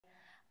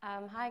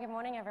Hi, good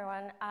morning,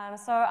 everyone.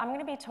 So I'm going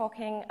to be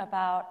talking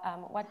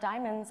about what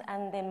diamonds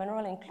and their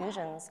mineral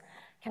inclusions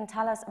can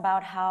tell us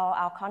about how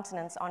our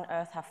continents on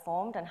Earth have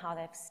formed and how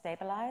they've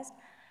stabilized.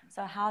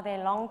 So how their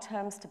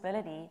long-term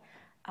stability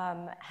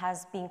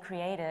has been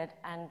created,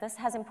 and this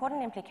has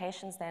important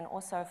implications then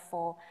also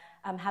for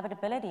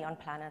habitability on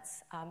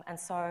planets. And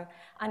so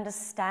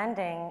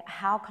understanding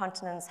how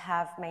continents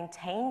have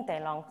maintained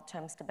their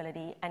long-term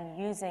stability and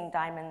using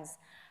diamonds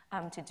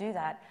to do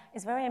that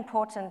is a very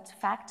important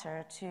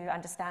factor to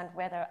understand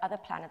whether other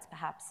planets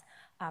perhaps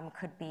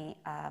could be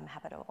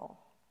habitable.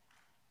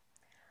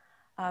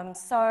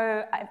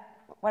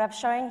 What I'm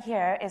showing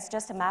here is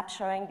just a map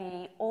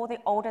showing all the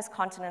oldest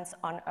continents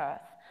on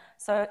Earth.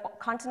 So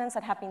continents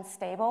that have been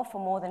stable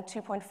for more than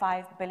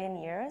 2.5 billion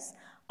years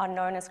are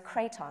known as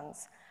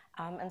cratons.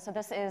 And so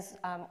this is,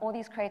 all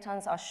these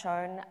cratons are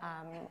shown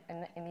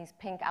in these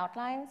pink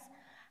outlines.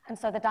 And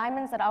so the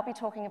diamonds that I'll be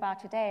talking about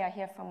today are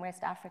here from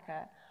West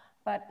Africa.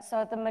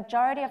 So the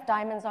majority of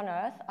diamonds on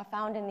Earth are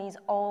found in these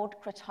old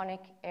cratonic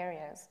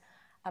areas.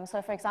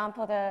 So for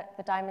example, the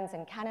diamonds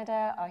in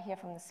Canada are here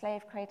from the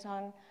Slave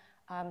Craton.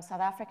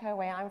 South Africa,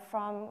 where I'm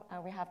from,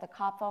 we have the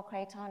Carpville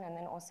Craton, and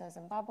then also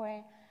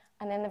Zimbabwe.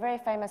 And then the very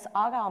famous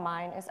Argyle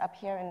mine is up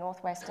here in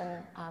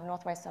northwestern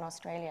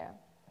Australia.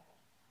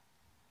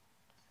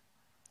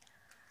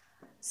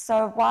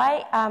 So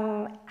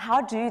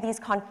how do these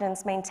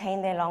continents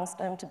maintain their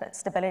long-term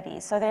stability?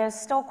 So there's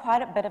still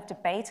quite a bit of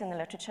debate in the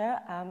literature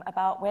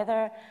about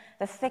whether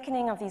the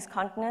thickening of these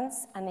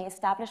continents and the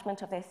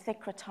establishment of their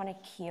thick cratonic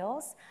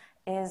keels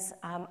is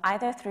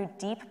either through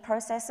deep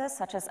processes,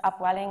 such as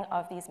upwelling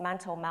of these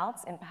mantle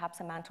melts in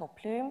perhaps a mantle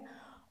plume,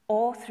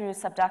 or through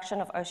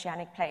subduction of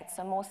oceanic plates,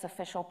 so more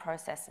superficial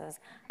processes,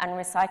 and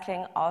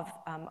recycling of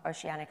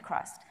oceanic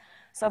crust.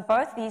 So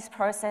both these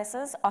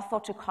processes are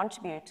thought to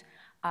contribute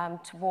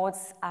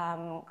towards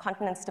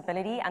continent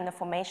stability and the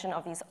formation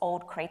of these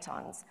old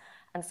cratons.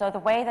 And so the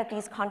way that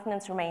these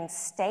continents remain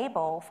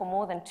stable for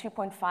more than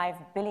 2.5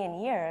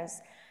 billion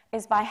years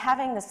is by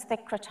having this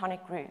thick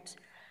cratonic root.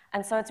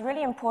 And so it's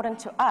really important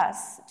to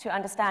us to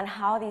understand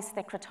how these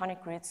thick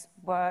cratonic roots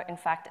were in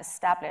fact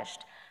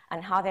established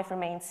and how they've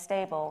remained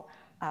stable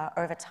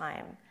over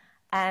time.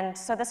 And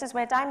so this is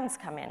where diamonds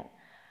come in.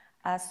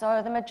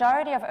 So the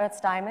majority of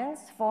Earth's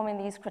diamonds form in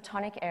these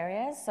cratonic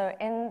areas, so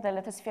in the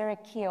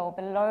lithospheric keel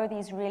below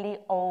these really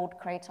old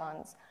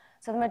cratons.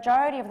 So the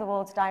majority of the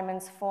world's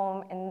diamonds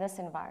form in this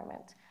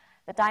environment.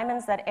 The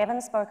diamonds that Evan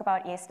spoke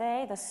about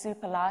yesterday, the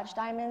super large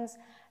diamonds,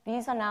 we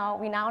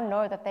now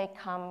know that they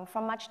come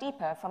from much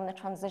deeper, from the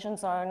transition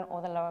zone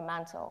or the lower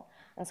mantle.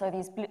 And so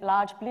these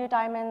large blue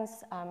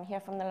diamonds here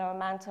from the lower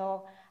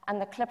mantle, and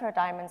the clipper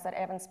diamonds that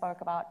Evan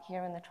spoke about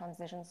here in the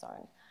transition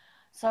zone.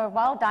 So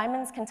while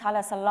diamonds can tell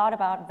us a lot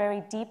about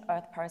very deep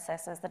Earth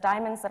processes, the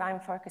diamonds that I'm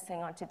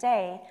focusing on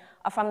today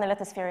are from the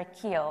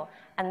lithospheric keel,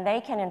 and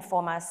they can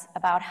inform us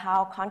about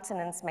how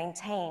continents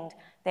maintained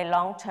their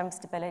long-term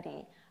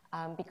stability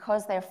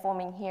because they're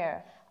forming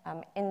here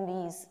in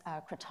these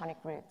cratonic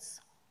roots.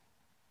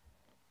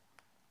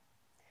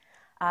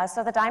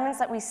 So the diamonds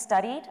that we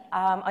studied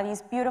are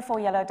these beautiful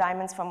yellow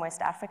diamonds from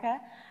West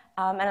Africa.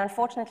 And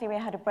unfortunately, we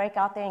had to break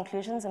out their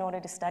inclusions in order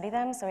to study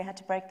them, so we had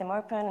to break them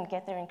open and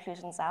get their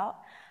inclusions out.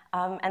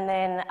 So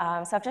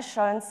I've just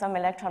shown some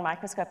electron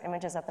microscope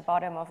images at the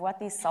bottom of what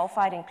these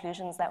sulfide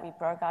inclusions that we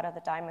broke out of the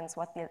diamonds,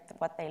 what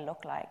they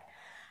look like.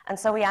 And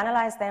so we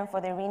analyzed them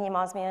for their rhenium,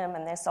 osmium,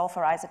 and their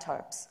sulfur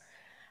isotopes.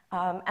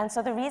 And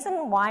so the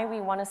reason why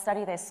we want to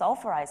study their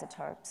sulfur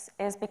isotopes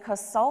is because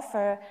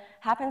sulfur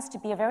happens to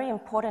be a very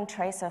important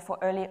tracer for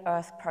early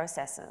Earth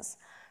processes.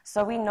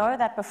 So we know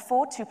that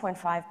before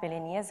 2.5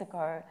 billion years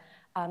ago,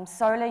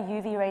 solar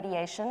UV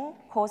radiation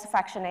caused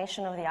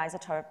fractionation of the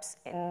isotopes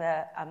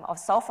of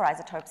sulfur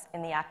isotopes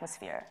in the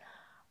atmosphere.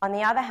 On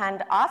the other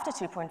hand, after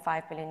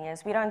 2.5 billion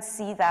years, we don't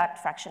see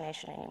that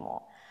fractionation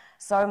anymore.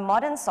 So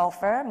modern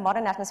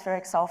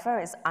atmospheric sulfur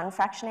is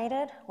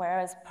unfractionated,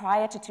 whereas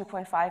prior to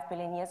 2.5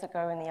 billion years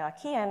ago in the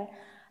Archean,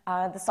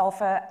 the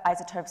sulfur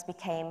isotopes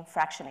became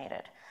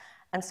fractionated.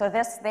 And so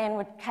this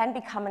then can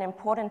become an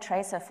important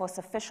tracer for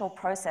superficial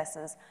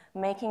processes,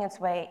 making its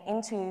way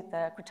into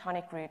the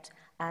cratonic root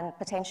and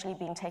potentially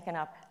being taken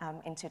up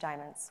into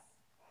diamonds.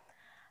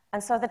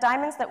 And so the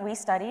diamonds that we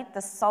studied, the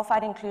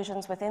sulfide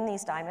inclusions within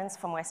these diamonds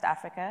from West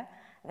Africa,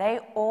 they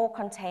all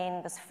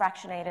contain this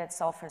fractionated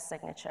sulfur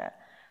signature.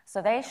 So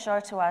they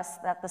show to us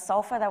that the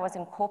sulfur that was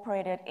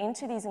incorporated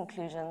into these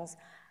inclusions,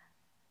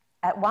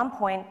 at one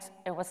point,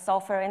 it was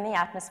sulfur in the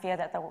atmosphere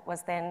that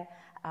was then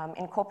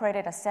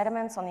incorporated as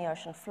sediments on the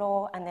ocean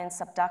floor and then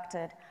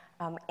subducted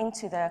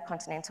into the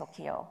continental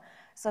keel.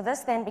 So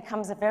this then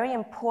becomes a very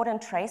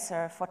important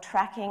tracer for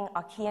tracking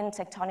Archean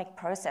tectonic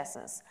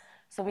processes.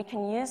 So we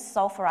can use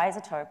sulfur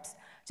isotopes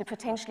to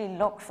potentially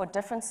look for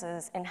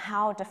differences in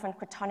how different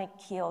cratonic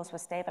keels were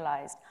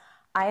stabilized,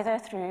 either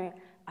through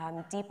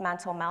deep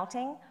mantle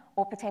melting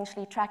or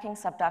potentially tracking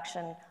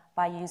subduction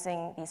by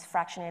using these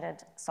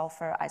fractionated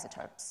sulfur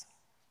isotopes.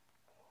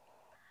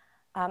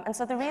 And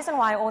so the reason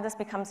why all this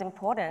becomes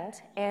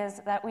important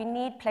is that we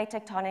need plate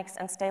tectonics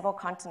and stable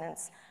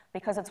continents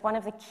because it's one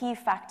of the key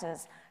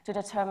factors to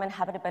determine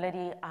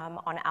habitability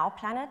on our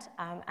planet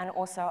and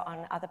also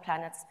on other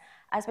planets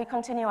as we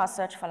continue our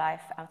search for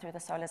life through the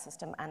solar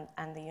system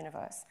and the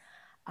universe.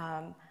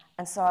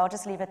 And so I'll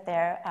just leave it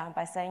there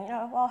by saying,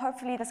 well,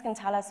 hopefully this can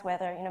tell us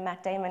whether,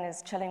 Matt Damon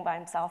is chilling by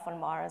himself on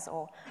Mars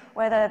or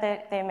whether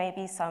there may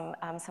be some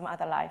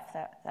other life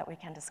that we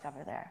can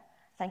discover there.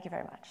 Thank you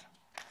very much.